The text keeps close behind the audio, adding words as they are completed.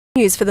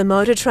News for the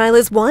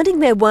Motortrailers winding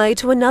their way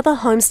to another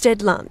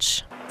homestead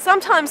lunch.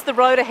 Sometimes the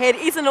road ahead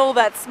isn't all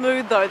that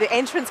smooth though. The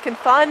entrants can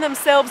find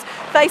themselves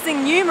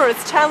facing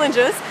numerous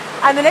challenges.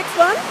 And the next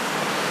one,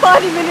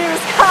 finding the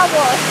nearest car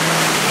wash.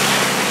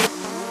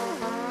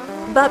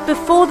 But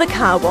before the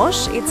car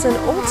wash, it's an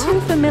all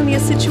too familiar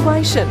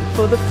situation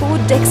for the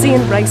Ford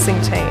Dexian racing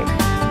team.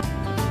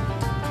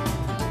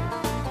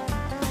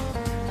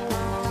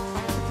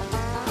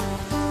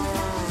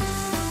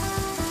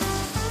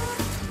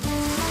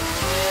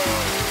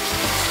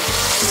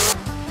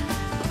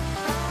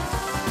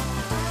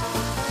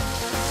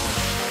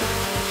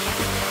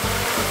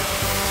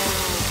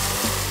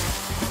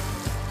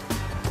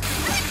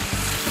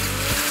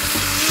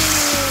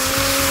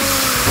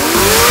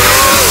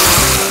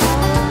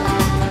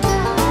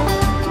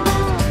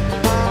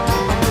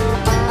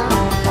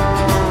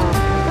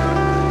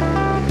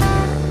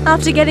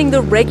 After getting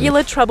the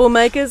regular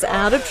troublemakers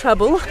out of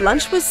trouble,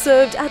 lunch was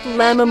served at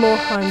Lammermoor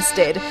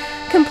Homestead,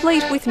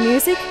 complete with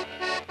music,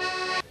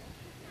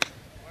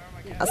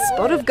 a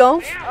spot of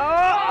golf,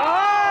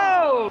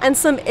 and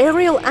some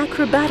aerial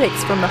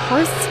acrobatics from the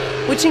hosts,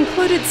 which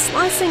included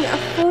slicing a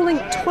falling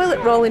toilet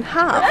roll in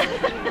half.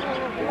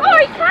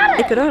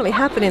 It could only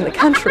happen in the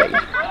country.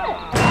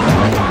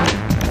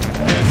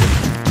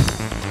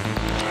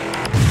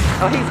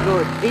 Oh, he's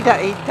good. He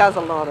does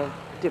a lot of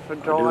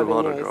different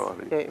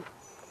driving. Yeah.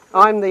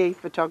 I'm the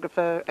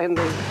photographer and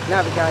the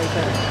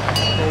navigator,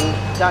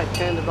 and don't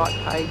turn the right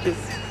pages.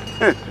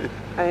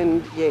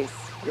 And yes,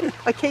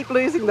 I keep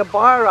losing the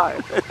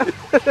biro.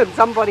 And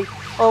somebody,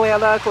 our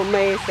local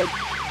mayor said,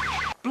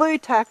 blue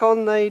tack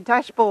on the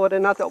dashboard,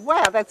 and I thought,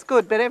 wow, that's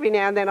good, but every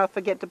now and then I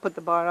forget to put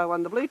the biro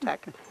on the blue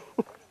tack.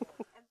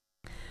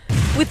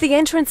 With the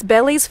entrance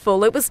bellies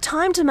full, it was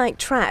time to make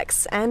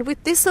tracks, and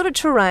with this sort of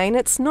terrain,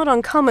 it's not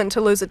uncommon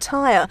to lose a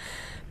tyre.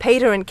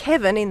 Peter and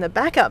Kevin in the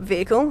backup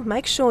vehicle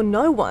make sure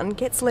no one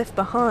gets left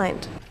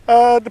behind.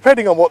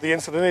 Depending on what the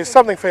incident is,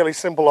 something fairly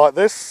simple like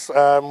this,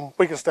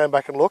 we can stand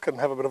back and look and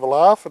have a bit of a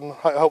laugh and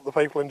help the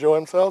people enjoy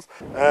themselves.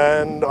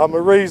 And I'm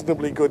a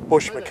reasonably good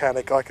bush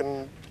mechanic. I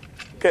can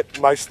get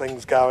most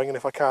things going, and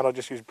if I can't, I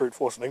just use brute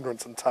force and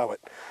ignorance and tow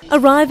it.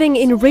 Arriving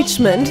in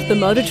Richmond, the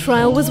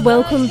Motortrail was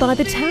welcomed by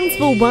the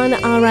Townsville 1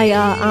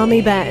 RAR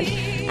Army Band,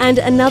 and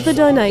another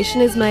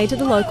donation is made to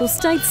the local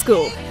state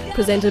school,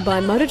 presented by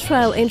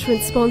Motortrail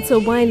entrance sponsor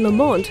Wayne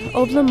Lamont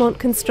of Lamont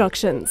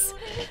Constructions.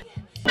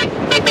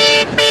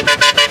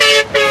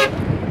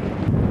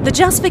 The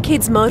Just for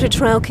Kids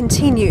Motortrail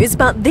continues,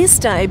 but this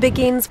day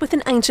begins with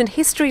an ancient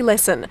history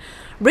lesson.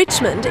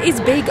 Richmond is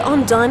big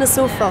on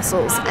dinosaur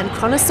fossils, and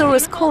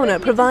Chronosaurus Corner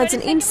provides an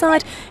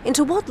insight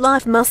into what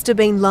life must have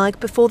been like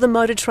before the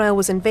Motortrail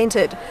was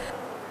invented.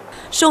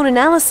 Sean and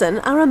Alison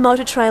are a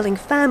motortrailing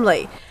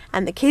family,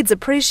 and the kids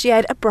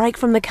appreciate a break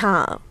from the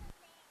car.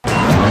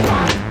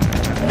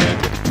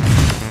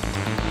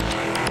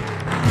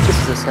 This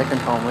is the second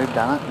time we've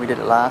done it. We did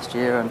it last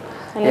year, and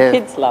the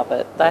kids love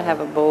it. They have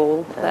a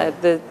ball.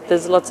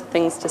 There's lots of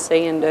things to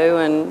see and do,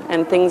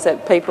 and things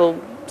that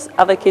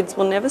other kids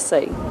will never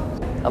see.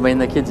 I mean,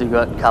 the kids have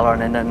got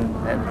colouring in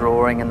and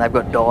drawing, and they've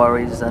got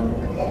diaries, and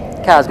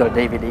the car's got a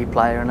DVD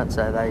player in it,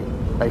 so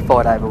they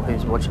fight over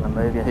who's watching a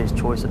movie, whose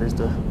choice it is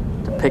to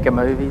pick a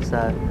movie.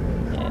 So,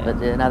 but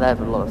yeah, no, they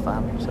have a lot of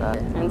fun. So.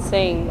 And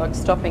seeing, like,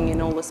 stopping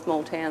in all the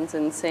small towns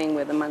and seeing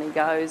where the money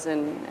goes,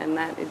 and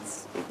that,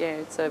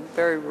 it's a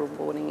very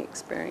rewarding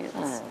experience.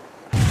 Yeah.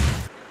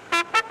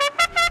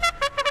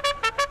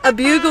 A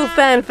bugle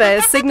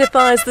fanfare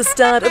signifies the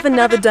start of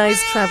another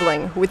day's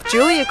travelling, with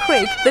Julia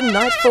Creek the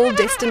nightfall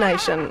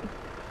destination.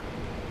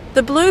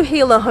 The Blue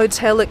Heeler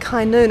Hotel at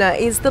Kainoona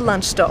is the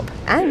lunch stop,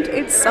 and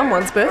it's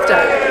someone's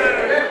birthday.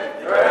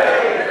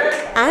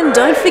 And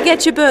don't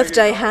forget your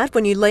birthday hat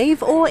when you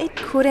leave, or it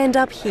could end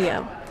up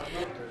here.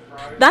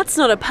 That's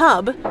not a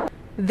pub.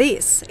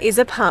 This is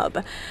a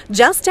pub.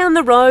 Just down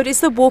the road is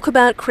the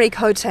Walkabout Creek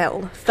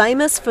Hotel,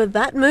 famous for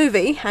that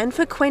movie and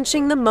for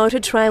quenching the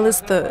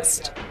motor-trailer's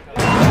thirst.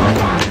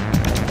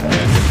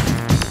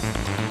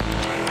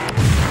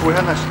 We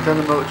hadn't actually done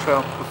the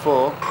Motortrail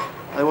before.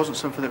 It wasn't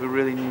something that we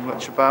really knew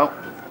much about.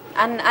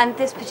 And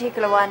this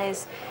particular one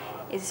is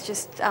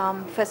just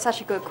for such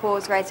a good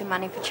cause, raising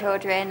money for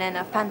children, and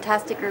a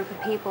fantastic group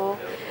of people.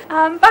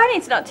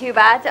 Barney's not too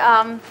bad.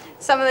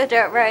 Some of the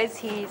dirt roads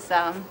he's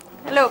a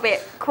little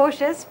bit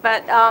cautious,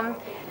 but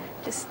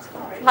just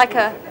like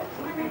a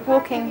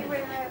walking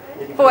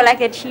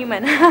four-legged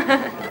human.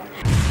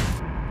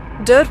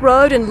 Dirt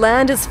road and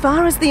land as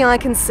far as the eye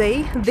can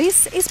see,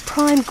 this is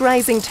prime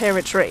grazing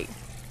territory.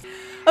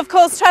 Of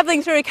course,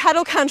 travelling through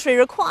cattle country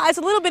requires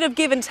a little bit of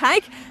give and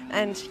take,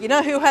 and you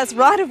know who has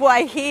right of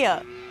way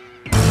here?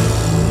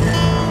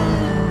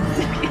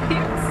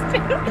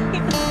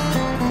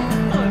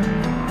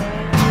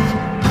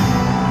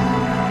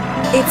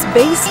 It's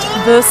beast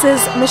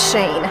versus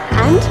machine,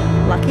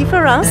 and lucky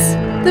for us,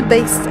 the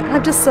beasts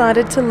have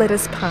decided to let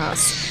us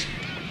pass.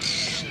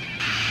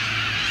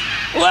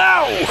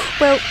 Wow!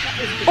 Well,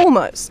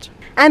 almost.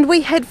 And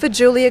we head for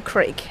Julia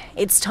Creek.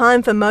 It's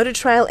time for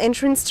Motortrail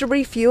entrants to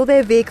refuel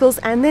their vehicles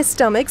and their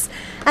stomachs,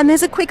 and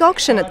there's a quick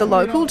auction at the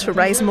local to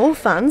raise more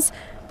funds.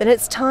 Then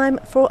it's time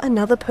for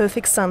another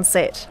perfect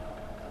sunset.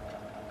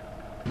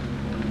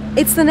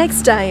 It's the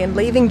next day, and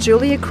leaving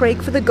Julia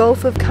Creek for the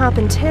Gulf of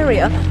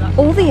Carpentaria,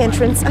 all the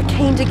entrants are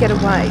keen to get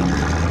away,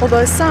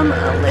 although some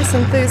are less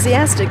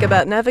enthusiastic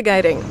about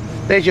navigating.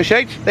 There's your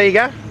sheets, there you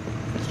go.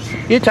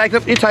 You take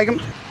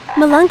them.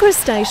 Malungra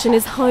Station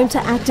is home to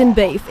Acton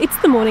Beef. It's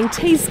the morning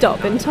tea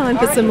stop and time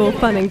for some more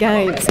fun and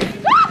games.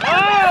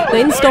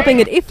 Then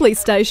stopping at Iffley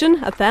Station,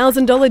 a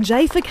 $1,000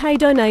 J4K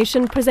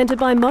donation presented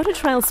by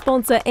Motortrail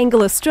sponsor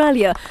Engel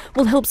Australia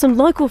will help some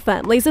local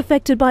families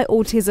affected by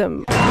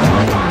autism.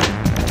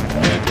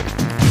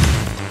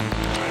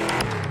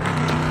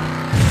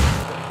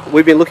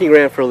 We've been looking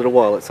around for a little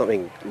while at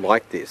something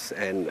like this,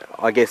 and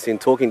I guess in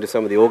talking to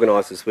some of the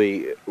organisers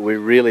we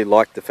really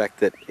like the fact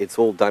that it's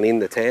all done in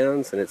the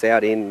towns and it's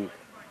out in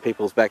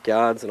people's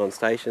backyards and on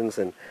stations,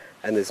 and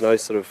there's no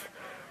sort of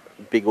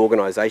big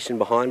organisation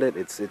behind it.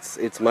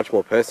 It's much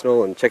more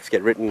personal, and cheques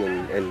get written,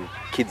 and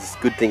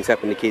good things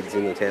happen to kids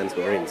in the towns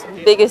we're in.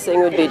 The biggest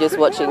thing would be just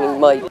watching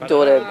my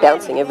daughter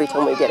bouncing every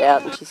time we get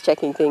out, and she's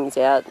checking things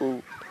out,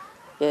 and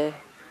yeah,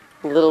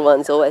 the little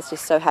one's always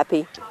just so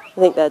happy. I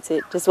think that's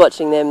it, just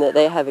watching them, that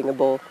they're having a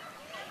ball.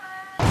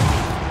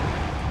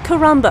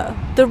 Karumba.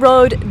 The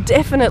road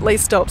definitely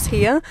stops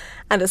here,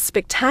 and a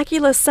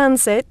spectacular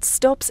sunset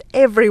stops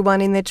everyone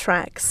in their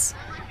tracks.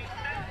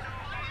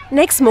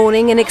 Next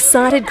morning, an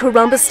excited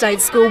Karumba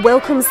State School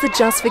welcomes the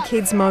Just for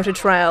Kids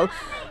Motortrail.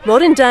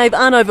 Rod and Dave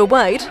aren't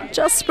overweight,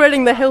 just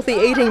spreading the healthy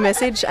eating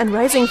message and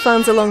raising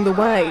funds along the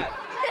way.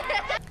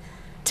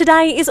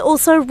 Today is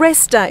also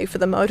rest day for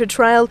the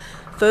Motortrail.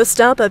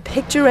 First up, a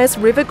picturesque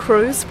river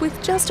cruise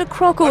with just a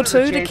croc or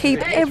two to keep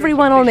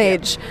everyone on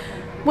edge.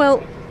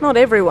 Well, not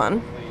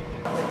everyone.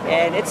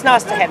 Yeah, it's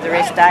nice to have the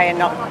rest day and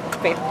not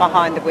be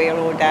behind the wheel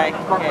all day.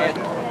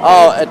 Yeah.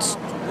 Oh, it's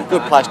a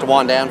good place to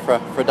wind down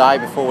for a day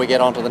before we get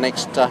on to the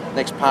next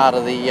part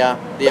of the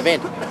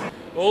event.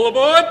 All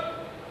aboard!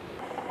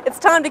 It's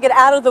time to get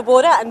out of the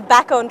water and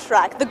back on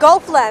track. The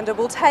Golflander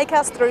will take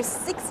us through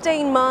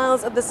 16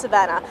 miles of the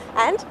savannah,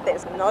 and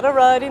there's not a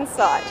road in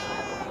sight.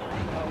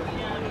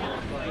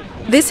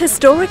 This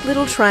historic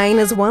little train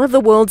is one of the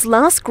world's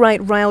last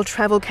great rail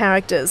travel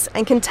characters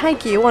and can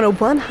take you on a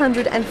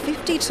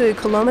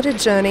 152-kilometre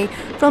journey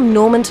from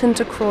Normanton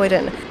to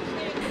Croydon.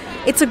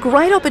 It's a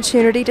great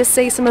opportunity to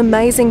see some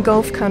amazing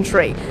golf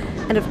country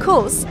and, of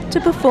course, to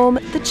perform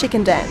the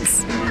chicken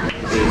dance.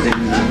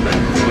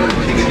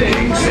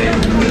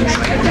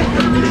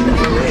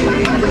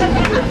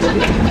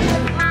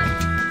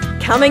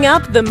 Coming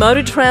up, the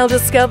Motortrail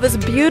discovers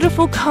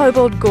beautiful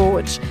Cobalt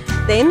Gorge.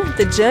 Then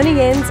the journey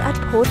ends at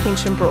Port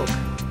Hinchinbrook.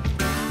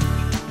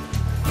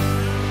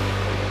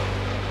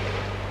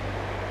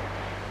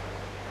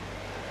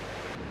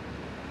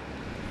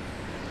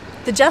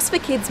 The Just for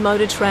Kids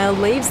Motortrail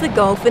leaves the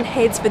Gulf and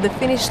heads for the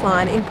finish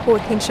line in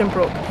Port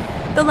Hinchinbrook.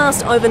 The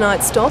last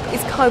overnight stop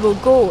is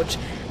Cobalt Gorge,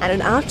 and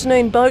an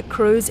afternoon boat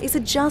cruise is a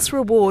just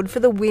reward for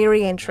the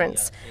weary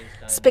entrants.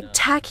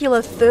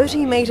 Spectacular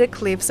 30-metre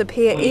cliffs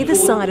appear either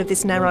side of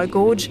this narrow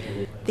gorge.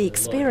 The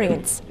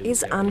experience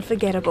is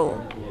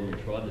unforgettable.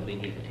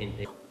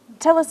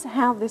 Tell us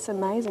how this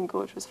amazing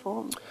gorge was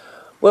formed.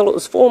 Well, it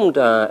was formed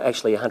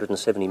actually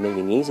 170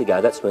 million years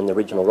ago. That's when the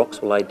original rocks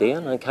were laid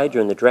down. Okay,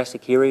 during the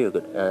Jurassic era, you've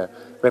got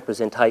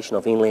representation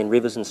of inland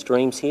rivers and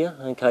streams here.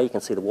 Okay, you can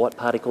see the white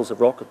particles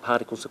of rock,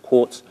 particles of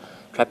quartz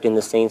trapped in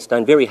the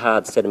sandstone. Very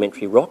hard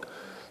sedimentary rock.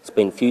 It's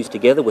been fused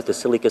together with the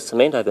silica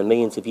cement over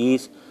millions of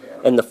years.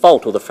 And the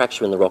fault, or the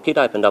fracture in the rock, it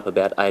opened up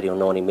about 80 or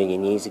 90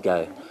 million years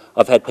ago.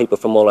 I've had people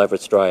from all over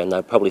Australia, and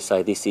they'll probably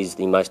say this is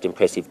the most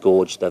impressive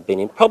gorge they've been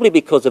in, probably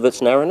because of its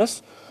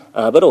narrowness,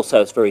 but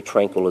also it's very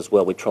tranquil as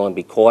well. We try and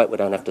be quiet, we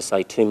don't have to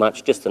say too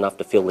much, just enough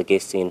to fill the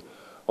guests in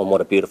on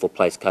what a beautiful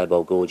place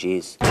Cobalt Gorge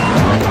is. Do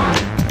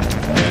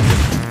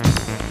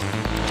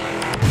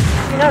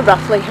you know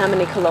roughly how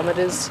many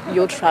kilometres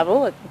you'll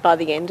travel by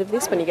the end of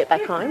this when you get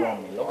back home?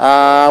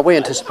 We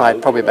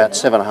anticipate probably about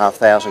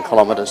 7,500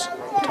 kilometres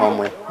by the time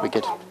we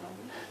get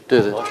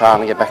do the trail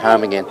and get back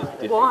home again.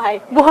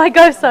 Why? Why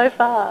go so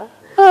far?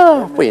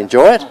 Oh, we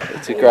enjoy it.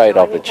 It's a great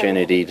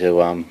opportunity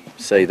to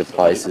see the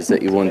places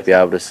that you wouldn't be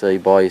able to see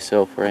by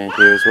yourself around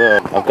here as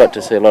well. I've got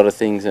to see a lot of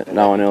things that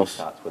no one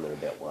else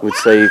would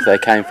see if they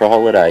came for a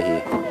holiday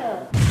here.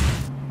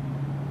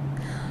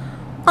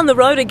 On the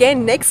road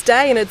again next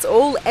day, and it's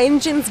all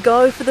engines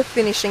go for the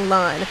finishing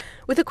line,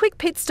 with a quick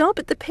pit stop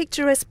at the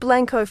picturesque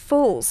Blanco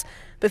Falls,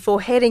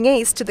 before heading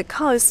east to the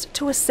coast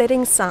to a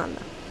setting sun.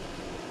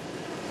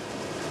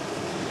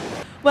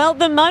 Well,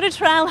 the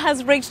Motortrail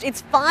has reached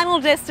its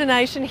final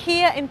destination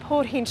here in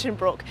Port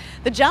Hinchinbrook,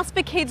 the Just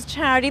for Kids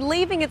charity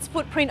leaving its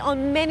footprint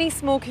on many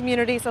small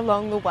communities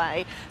along the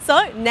way.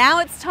 So now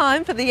it's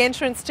time for the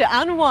entrants to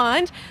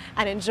unwind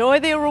and enjoy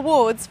their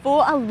rewards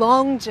for a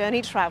long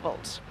journey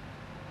travelled.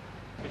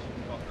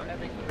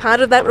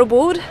 Part of that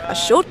reward, a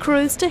short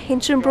cruise to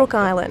Hinchinbrook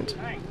Island.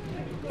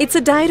 It's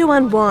a day to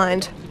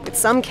unwind, with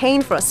some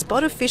keen for a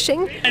spot of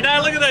fishing. Hey,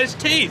 no, look at those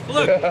teeth,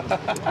 look.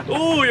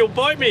 Oh, you'll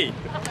bite me.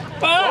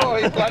 Ah.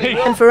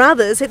 And for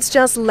others, it's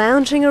just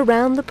lounging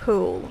around the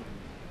pool.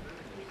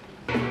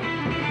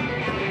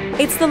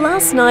 It's the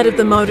last night of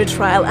the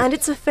Motortrail, and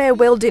it's a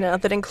farewell dinner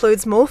that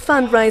includes more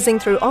fundraising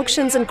through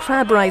auctions and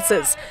crab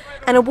races,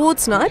 an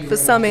awards night for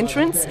some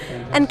entrants,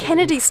 and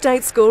Kennedy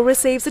State School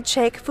receives a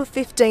cheque for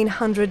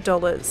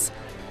 $1,500.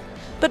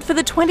 But for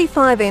the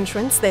 25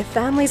 entrants, their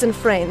families and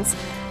friends,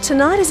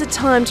 tonight is a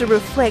time to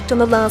reflect on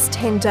the last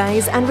 10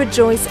 days and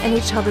rejoice in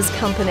each other's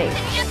company,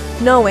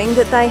 knowing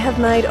that they have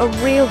made a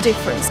real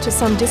difference to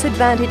some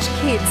disadvantaged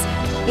kids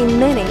in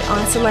many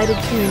isolated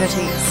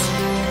communities.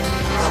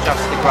 It's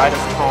just the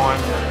greatest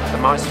time, the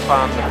most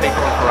fun, the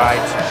people are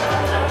great.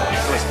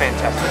 It was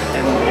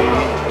fantastic. And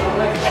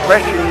the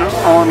expression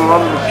on a lot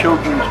of the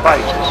children's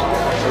faces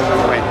when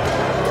we went,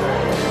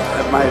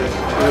 it made it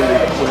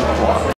really worthwhile.